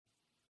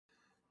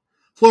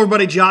Hello,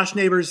 everybody. Josh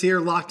Neighbors here,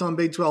 Locked On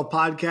Big 12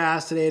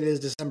 podcast. Today it is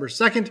December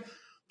 2nd,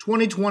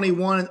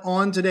 2021. And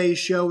on today's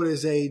show, it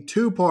is a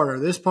two-parter.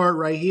 This part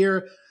right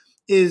here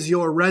is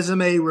your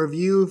resume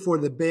review for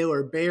the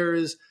Baylor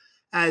Bears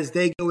as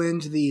they go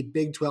into the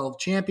Big 12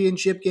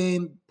 championship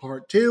game.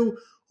 Part two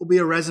will be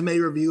a resume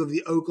review of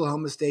the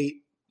Oklahoma State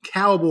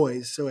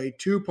Cowboys. So a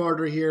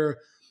two-parter here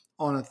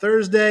on a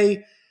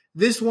Thursday.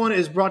 This one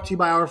is brought to you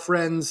by our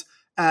friends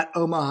at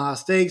Omaha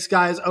Steaks.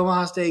 Guys,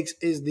 Omaha Steaks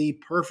is the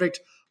perfect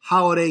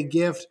holiday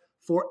gift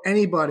for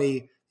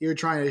anybody you're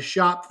trying to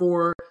shop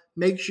for.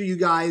 Make sure you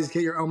guys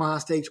get your Omaha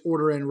Steaks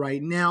order in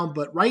right now.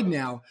 But right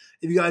now,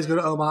 if you guys go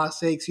to Omaha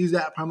Steaks, use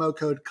that promo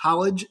code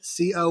COLLEGE,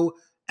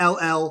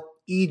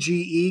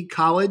 COLLEGE,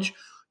 college.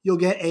 You'll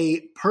get a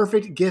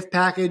perfect gift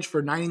package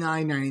for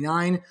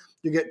 $99.99.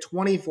 You'll get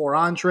 24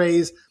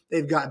 entrees.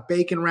 They've got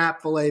bacon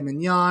wrap filet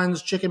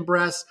mignons, chicken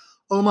breasts,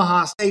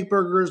 Omaha steak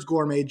burgers,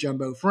 gourmet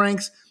jumbo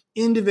franks,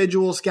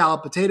 individual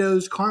scalloped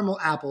potatoes, caramel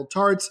apple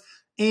tarts,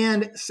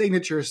 and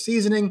signature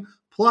seasoning,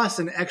 plus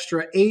an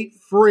extra 8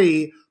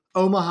 free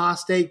Omaha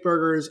steak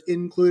burgers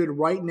included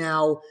right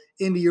now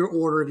into your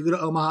order. If you go to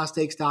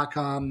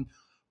omahasteaks.com,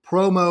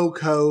 promo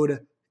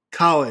code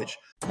COLLEGE.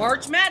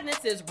 March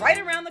Madness is right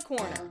around the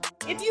corner.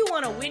 If you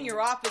want to win your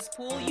office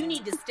pool, you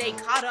need to stay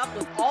caught up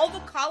with all the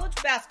college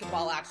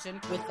basketball action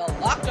with the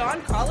Locked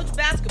On College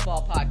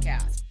Basketball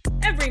Podcast.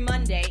 Every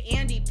Monday,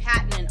 Andy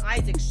Patton and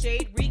Isaac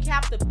Shade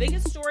recap the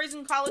biggest stories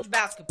in college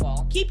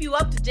basketball, keep you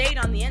up to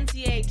date on the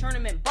NCAA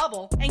tournament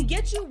bubble, and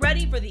get you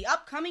ready for the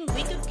upcoming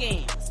week of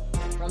games.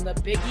 From the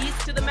Big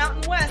East to the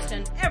Mountain West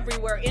and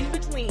everywhere in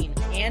between,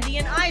 Andy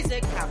and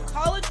Isaac have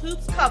college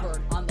hoops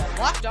covered on the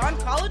Locked On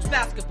College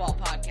Basketball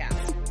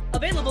Podcast.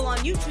 Available on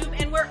YouTube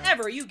and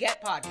wherever you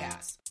get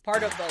podcasts.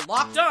 Part of the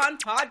Locked On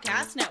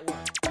Podcast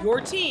Network.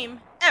 Your team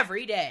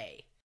every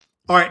day.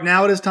 All right,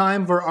 now it is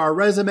time for our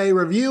resume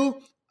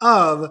review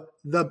of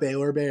the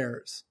Baylor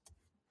Bears.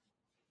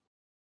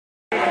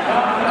 You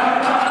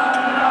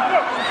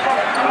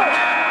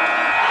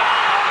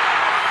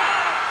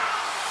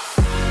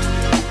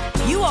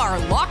are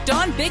Locked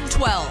On Big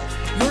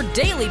 12, your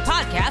daily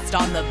podcast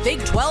on the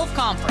Big 12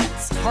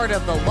 Conference. Part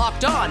of the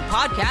Locked On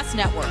Podcast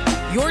Network,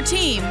 your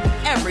team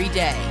every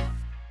day.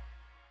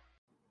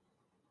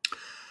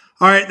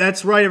 All right,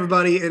 that's right,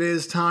 everybody. It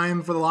is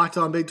time for the Locked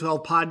On Big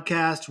 12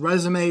 podcast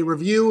resume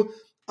review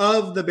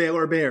of the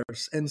Baylor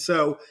Bears. And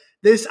so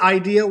this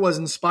idea was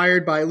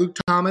inspired by Luke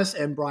Thomas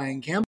and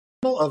Brian Campbell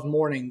of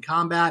Morning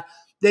Combat.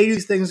 They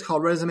use things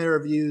called resume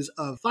reviews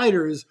of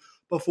fighters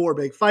before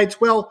big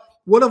fights. Well,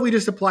 what if we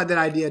just applied that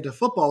idea to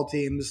football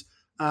teams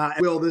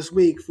this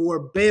week for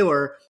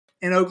Baylor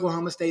and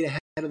Oklahoma State ahead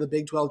of the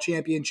Big 12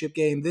 championship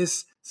game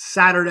this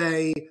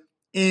Saturday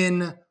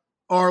in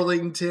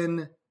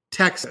Arlington,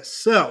 Texas.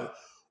 So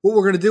what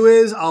we're going to do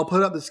is I'll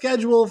put up the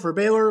schedule for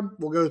Baylor.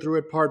 We'll go through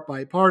it part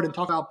by part and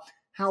talk about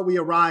how we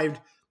arrived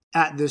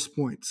at this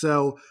point.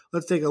 So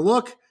let's take a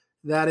look.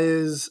 That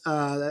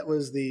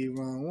was the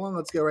wrong one.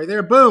 Let's go right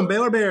there. Boom,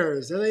 Baylor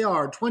Bears. There they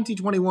are,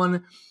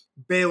 2021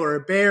 Baylor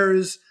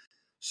Bears.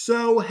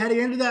 So heading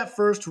into that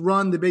first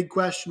run, the big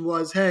question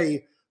was,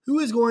 hey, who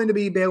is going to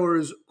be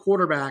Baylor's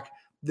quarterback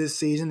this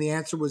season? The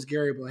answer was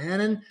Gary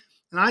Bohannon.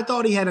 And I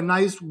thought he had a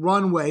nice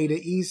runway to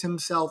ease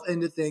himself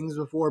into things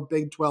before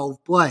Big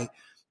 12 play.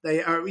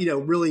 They are,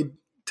 really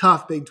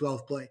tough Big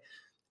 12 play.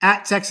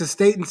 At Texas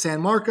State and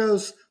San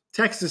Marcos,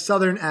 Texas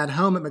Southern at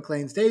home at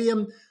McLean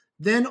Stadium,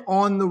 then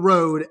on the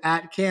road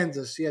at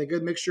Kansas. So you had a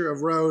good mixture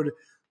of road,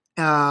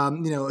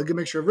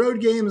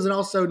 games and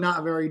also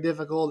not very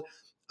difficult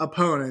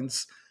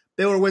opponents.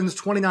 Baylor wins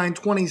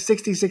 29-20,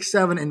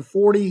 66-7, and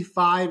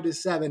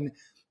 45-7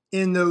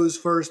 in those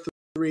first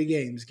three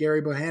games.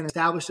 Gary Bohannon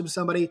established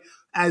himself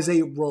as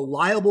a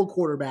reliable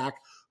quarterback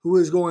who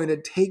is going to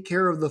take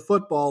care of the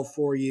football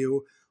for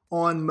you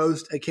on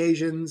most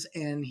occasions,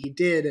 and he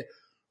did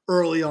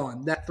early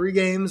on. That 3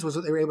 games was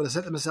what they were able to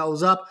set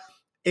themselves up.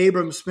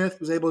 Abram Smith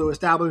was able to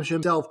establish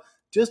himself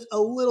just a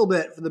little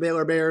bit for the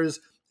Baylor Bears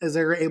as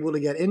they were able to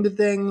get into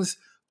things,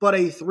 but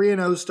a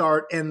 3-0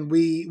 start, and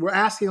we were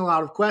asking a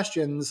lot of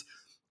questions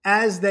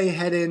as they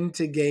head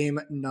into game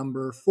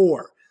number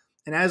 4.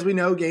 And as we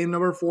know, game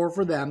number 4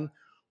 for them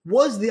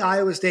was the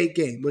Iowa State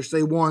game, which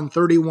they won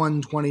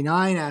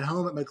 31-29 at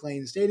home at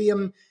McLean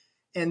Stadium.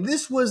 And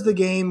this was the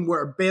game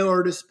where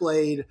Baylor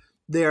displayed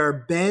their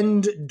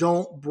bend,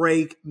 don't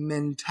break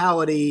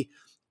mentality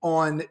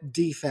on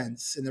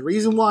defense. And the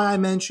reason why I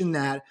mention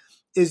that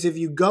is if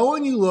you go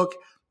and you look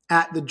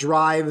at the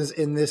drives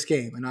in this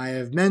game, and I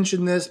have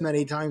mentioned this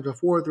many times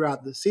before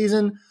throughout the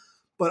season,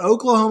 but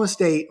Iowa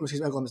State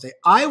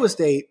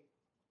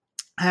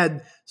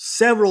had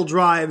several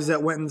drives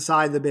that went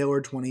inside the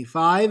Baylor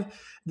 25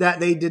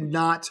 that they did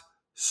not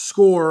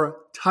score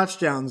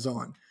touchdowns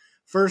on.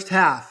 First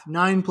half,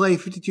 9-play,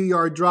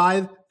 52-yard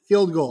drive,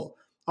 field goal.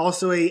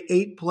 Also a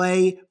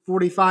 8-play,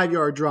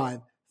 45-yard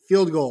drive,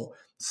 field goal.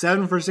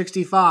 7 for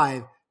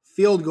 65,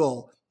 field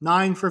goal.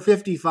 9 for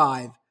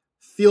 55,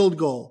 field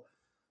goal.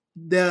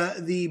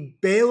 The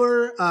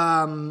Baylor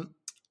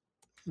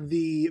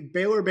the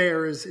Baylor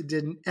Bears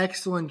did an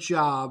excellent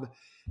job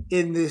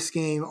in this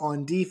game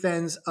on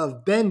defense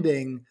of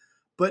bending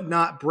but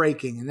not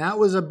breaking. And that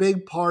was a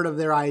big part of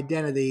their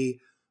identity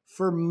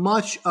for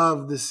much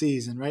of the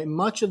season, right?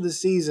 Much of the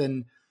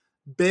season,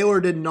 Baylor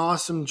did an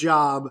awesome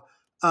job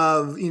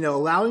of,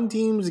 allowing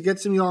teams to get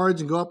some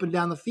yards and go up and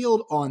down the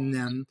field on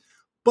them,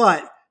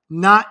 but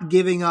not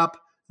giving up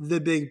the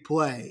big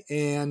play.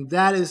 And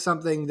that is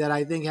something that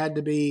I think had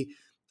to be,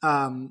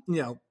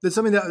 that's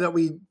something that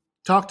we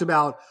talked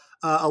about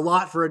a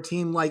lot for a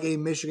team like a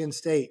Michigan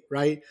State,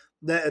 right?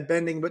 That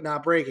bending but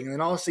not breaking. And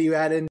then also you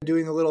add in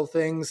doing the little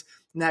things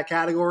in that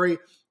category,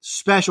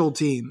 special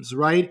teams,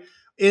 right?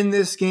 In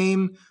this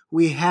game,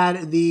 we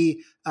had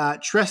the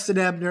Treston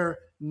Ebner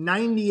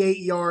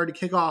 98-yard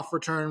kickoff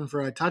return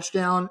for a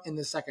touchdown in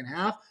the second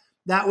half.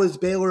 That was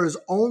Baylor's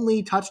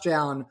only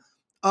touchdown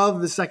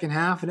of the second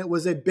half, and it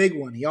was a big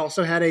one. He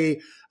also had a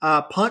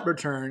punt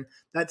return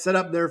that set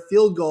up their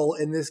field goal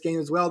in this game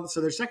as well. So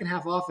their second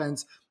half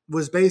offense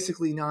was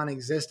basically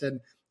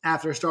non-existent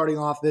after starting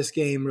off this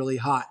game really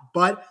hot.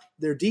 But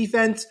their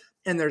defense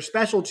and their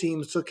special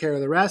teams took care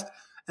of the rest.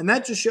 And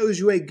that just shows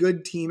you a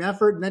good team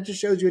effort. And that just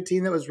shows you a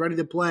team that was ready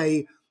to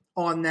play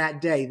on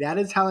that day. That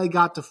is how they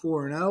got to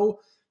 4-0.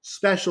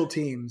 Special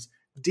teams,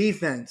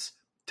 defense,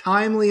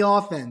 timely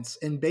offense.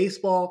 In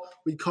baseball,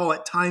 we'd call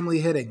it timely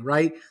hitting,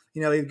 right?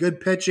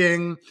 Good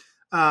pitching,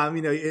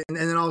 and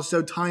then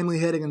also timely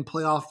hitting in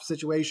playoff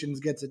situations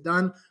gets it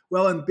done.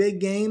 Well, in big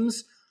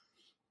games,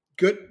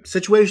 good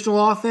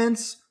situational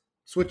offense,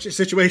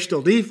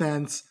 situational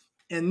defense,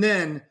 and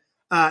then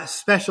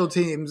special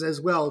teams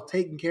as well,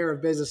 taking care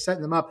of business,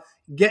 setting them up,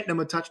 getting them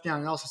a touchdown,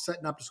 and also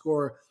setting up to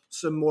score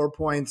some more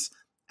points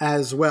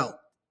as well.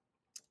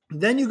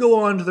 Then you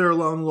go on to their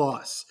lone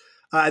loss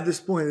at this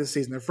point of the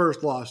season, their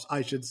first loss,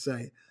 I should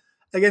say,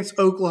 against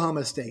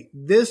Oklahoma State.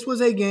 This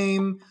was a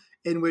game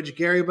in which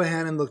Gary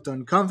Bohannon looked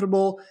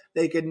uncomfortable.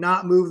 They could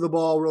not move the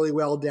ball really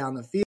well down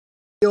the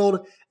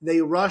field.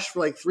 They rushed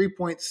for like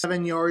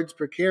 3.7 yards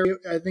per carry,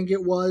 I think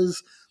it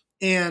was.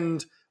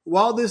 And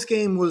while this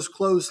game was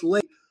close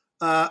late,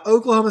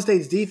 Oklahoma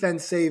State's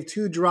defense saved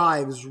 2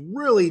 drives,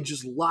 really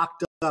just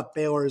locked up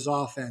Baylor's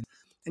offense.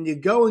 And you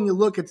go and you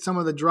look at some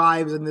of the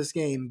drives in this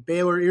game.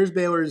 Here's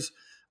Baylor's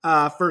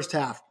first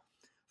half.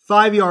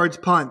 5 yards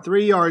punt,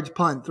 3 yards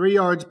punt, 3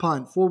 yards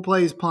punt, 4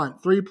 plays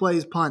punt, 3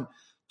 plays punt,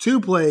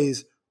 2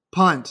 plays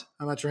punt.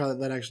 I'm not sure how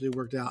that actually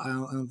worked out. I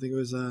don't think it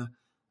was the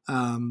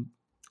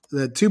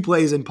 2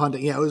 plays and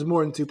punting. Yeah, it was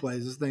more than 2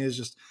 plays. This thing is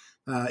just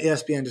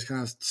ESPN just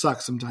kind of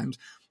sucks sometimes.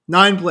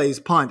 9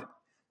 plays punt,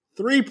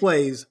 3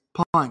 plays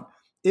punt.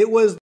 It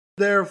was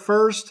their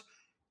first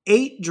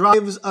 8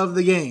 drives of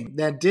the game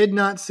that did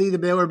not see the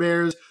Baylor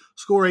Bears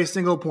score a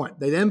single point.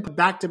 They then put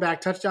back-to-back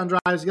touchdown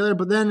drives together,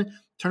 but then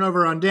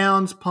turnover on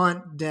downs,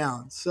 punt,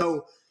 downs.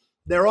 So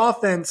their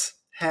offense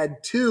had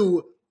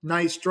 2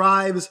 nice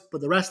drives, but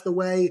the rest of the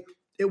way,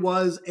 it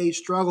was a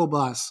struggle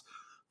bus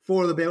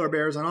for the Baylor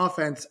Bears on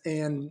offense.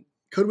 And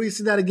could we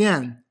see that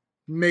again?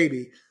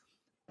 Maybe.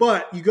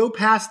 But you go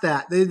past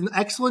that. They did an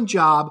excellent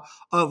job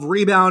of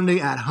rebounding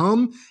at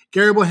home.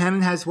 Gary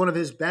Bohannon has one of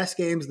his best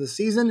games of the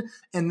season,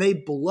 and they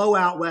blow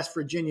out West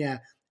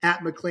Virginia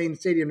at McLean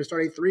Stadium to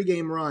start a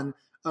 3-game run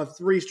of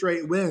 3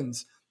 straight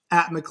wins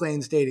at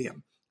McLean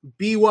Stadium.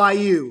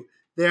 BYU,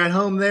 they're at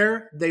home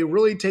there. They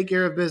really take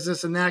care of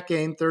business in that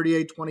game.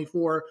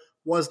 38-24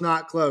 was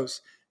not close.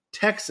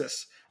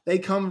 Texas, they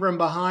come from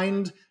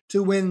behind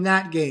to win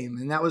that game,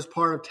 and that was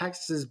part of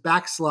Texas's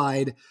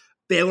backslide.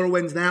 Baylor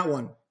wins that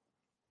one.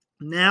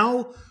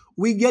 Now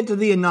we get to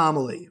the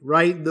anomaly,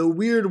 right? The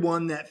weird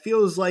one that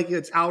feels like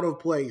it's out of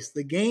place.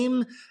 The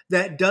game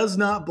that does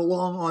not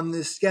belong on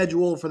this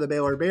schedule for the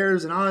Baylor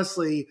Bears. And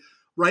honestly,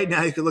 right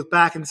now you could look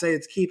back and say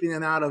it's keeping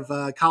them out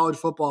of college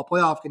football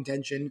playoff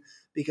contention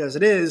because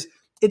it is.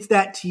 It's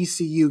that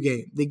TCU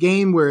game. The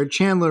game where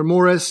Chandler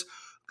Morris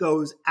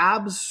goes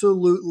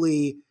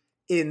absolutely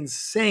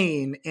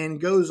insane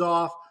and goes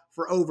off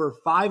for over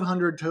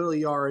 500 total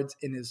yards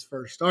in his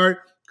first start.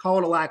 Call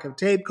it a lack of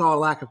tape, call it a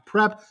lack of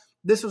prep.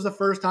 This was the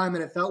first time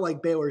that it felt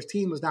like Baylor's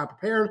team was not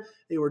prepared.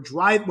 They were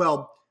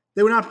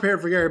they were not prepared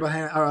for Gary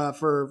Bohannon,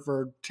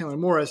 for Chandler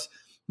Morris.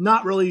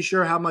 Not really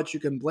sure how much you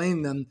can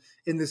blame them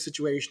in this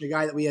situation, a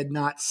guy that we had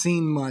not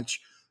seen much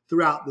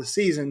throughout the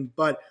season.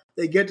 But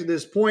they get to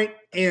this point,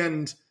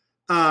 and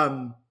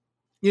this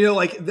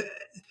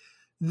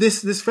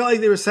felt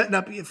like they were setting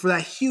up for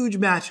that huge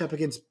matchup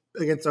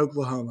against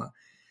Oklahoma,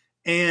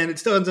 and it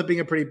still ends up being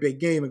a pretty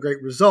big game, a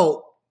great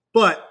result,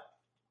 but.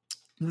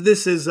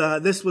 This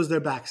was their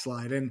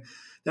backslide, and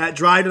that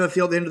drive to the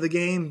field at the end of the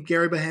game,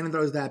 Gary Bohannon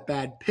throws that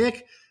bad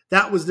pick.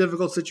 That was a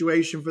difficult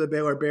situation for the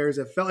Baylor Bears.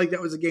 It felt like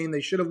that was a game they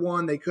should have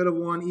won. They could have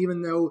won,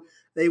 even though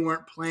they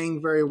weren't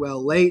playing very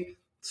well late.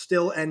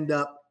 Still end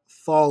up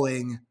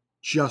falling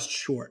just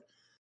short.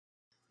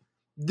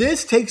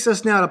 This takes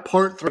us now to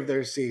part 3 of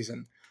their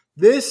season.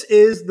 This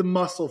is the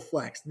muscle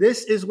flex.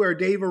 This is where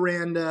Dave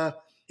Aranda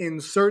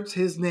inserts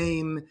his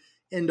name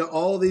into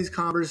all these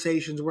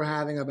conversations we're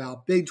having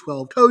about Big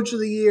 12 Coach of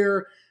the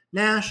Year,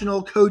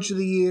 National Coach of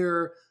the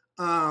Year,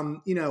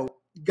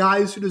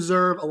 Guys who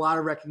deserve a lot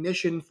of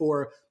recognition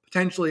for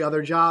potentially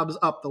other jobs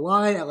up the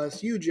line,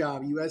 LSU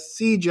job,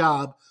 USC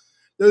job.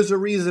 There's a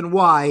reason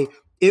why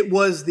it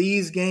was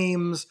these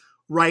games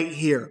right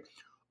here.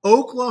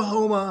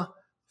 Oklahoma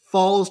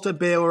falls to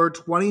Baylor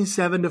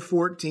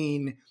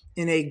 27-14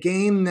 in a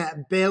game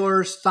that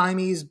Baylor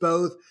stymies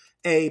both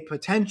a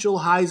potential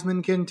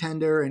Heisman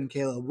contender in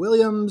Caleb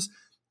Williams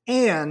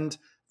and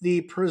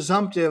the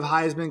presumptive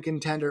Heisman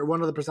contender,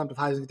 one of the presumptive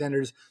Heisman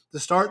contenders to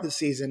start the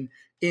season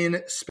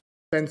in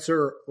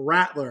Spencer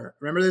Rattler.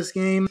 Remember this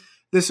game?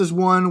 This is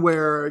one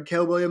where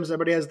Caleb Williams,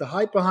 everybody has the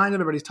hype behind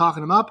him. Everybody's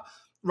talking him up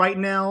right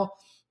now.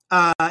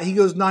 He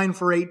goes 9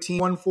 for 18,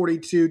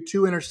 142,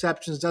 2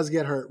 interceptions, does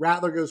get hurt.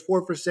 Rattler goes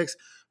 4 for 6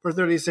 for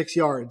 36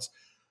 yards.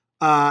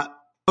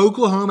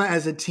 Oklahoma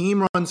as a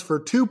team runs for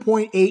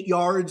 2.8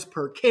 yards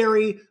per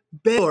carry.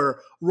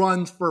 Baylor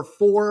runs for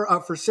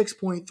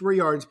 6.3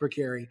 yards per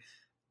carry.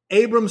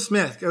 Abram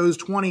Smith goes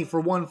 20 for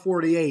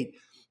 148.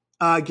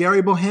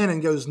 Gary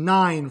Bohannon goes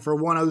 9 for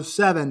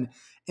 107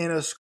 and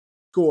a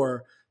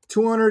score.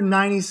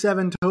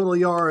 297 total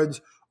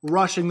yards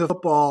rushing the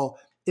football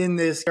in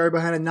this. Gary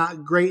Bohannon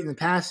not great in the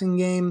passing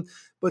game,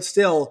 but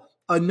still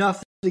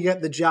enough to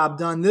get the job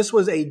done. This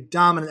was a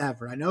dominant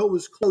effort. I know it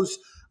was close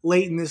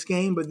late in this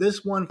game, but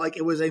this one,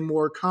 it was a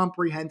more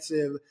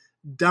comprehensive,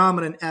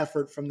 dominant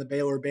effort from the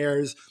Baylor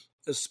Bears,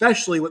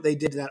 especially what they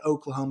did to that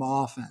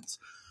Oklahoma offense.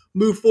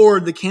 Move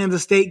forward, the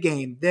Kansas State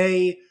game.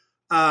 They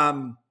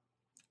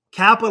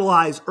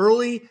capitalize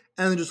early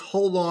and then just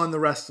hold on the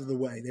rest of the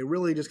way. They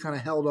really just kind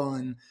of held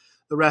on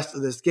the rest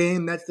of this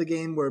game. That's the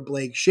game where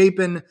Blake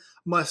Shapen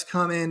must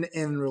come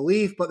in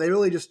relief, but they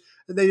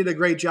did a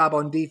great job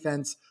on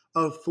defense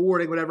of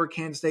thwarting whatever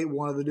Kansas State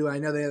wanted to do. I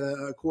know they had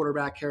a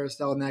quarterback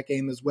carousel in that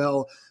game as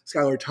well.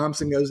 Skylar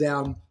Thompson goes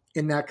down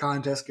in that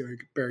contest.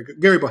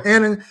 Gary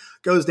Bohannon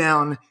goes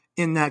down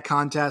in that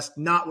contest.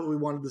 Not what we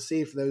wanted to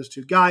see for those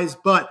two guys,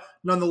 but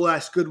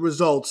nonetheless, good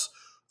results.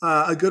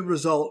 A good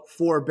result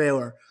for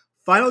Baylor.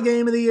 Final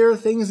game of the year,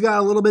 things got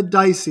a little bit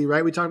dicey,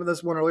 right? We talked about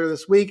this one earlier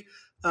this week.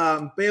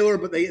 Baylor,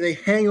 but they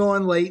hang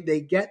on late. They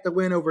get the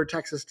win over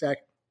Texas Tech.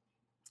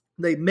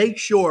 They make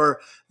sure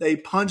they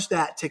punch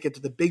that ticket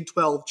to the Big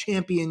 12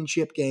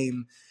 championship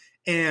game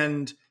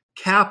and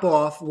cap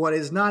off what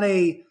is not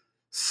a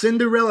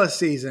Cinderella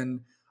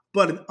season,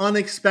 but an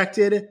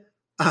unexpected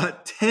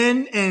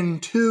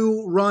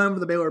 10-2 run for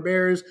the Baylor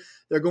Bears.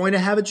 They're going to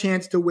have a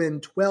chance to win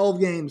 12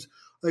 games.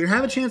 They're going to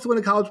have a chance to win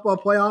a college football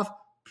playoff?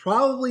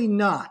 Probably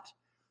not.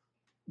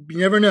 You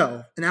never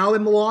know. And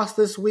Alabama lost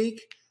this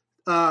week,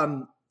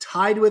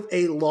 tied with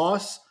a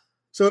loss.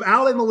 So if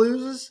Alabama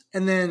loses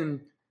and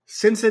then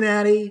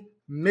Cincinnati,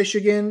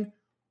 Michigan,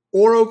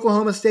 or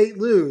Oklahoma State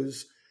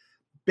lose,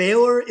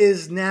 Baylor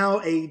is now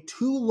a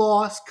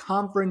 2-loss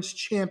conference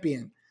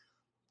champion.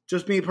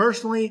 Just me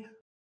personally,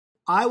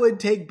 I would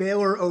take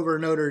Baylor over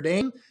Notre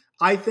Dame.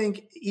 I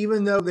think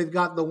even though they've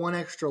got the one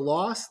extra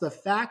loss, the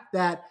fact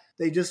that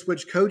they just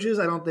switched coaches,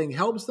 I don't think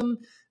helps them.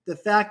 The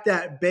fact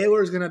that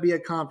Baylor is going to be a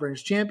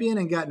conference champion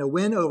and gotten a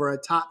win over a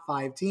top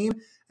 5 team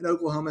at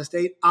Oklahoma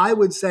State, I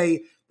would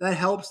say that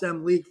helps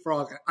them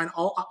leapfrog.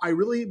 I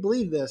really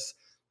believe this.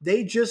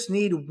 They just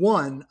need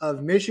one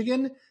of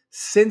Michigan,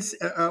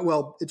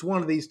 it's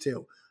one of these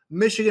two,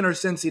 Michigan or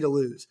Cincy to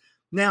lose.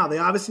 Now, they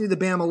obviously need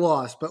the Bama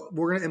loss, but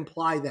we're going to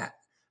imply that.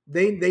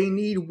 They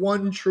need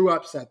one true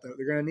upset, though.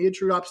 They're going to need a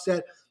true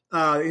upset,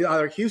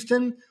 either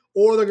Houston,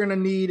 or they're going to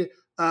need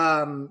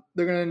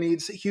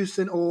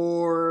Houston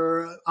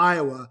or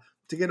Iowa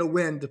to get a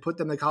win to put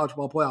them in the college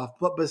football playoff.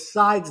 But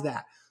besides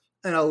that,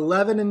 a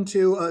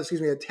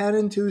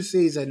 10-2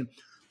 season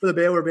for the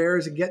Baylor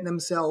Bears and getting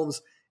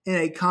themselves in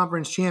a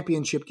conference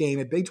championship game,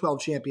 a Big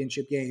 12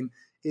 championship game,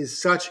 is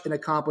such an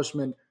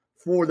accomplishment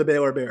for the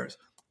Baylor Bears.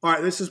 All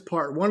right, this is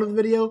part 1 of the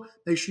video.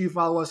 Make sure you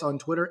follow us on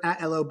Twitter at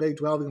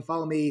LOBig12. You can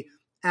follow me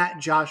at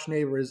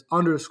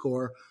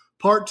 @JoshNeighbors_.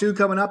 Part 2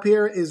 coming up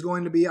here is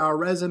going to be our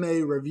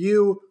resume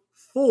review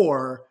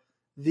for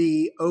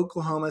the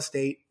Oklahoma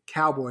State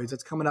Cowboys.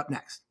 That's coming up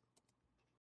next.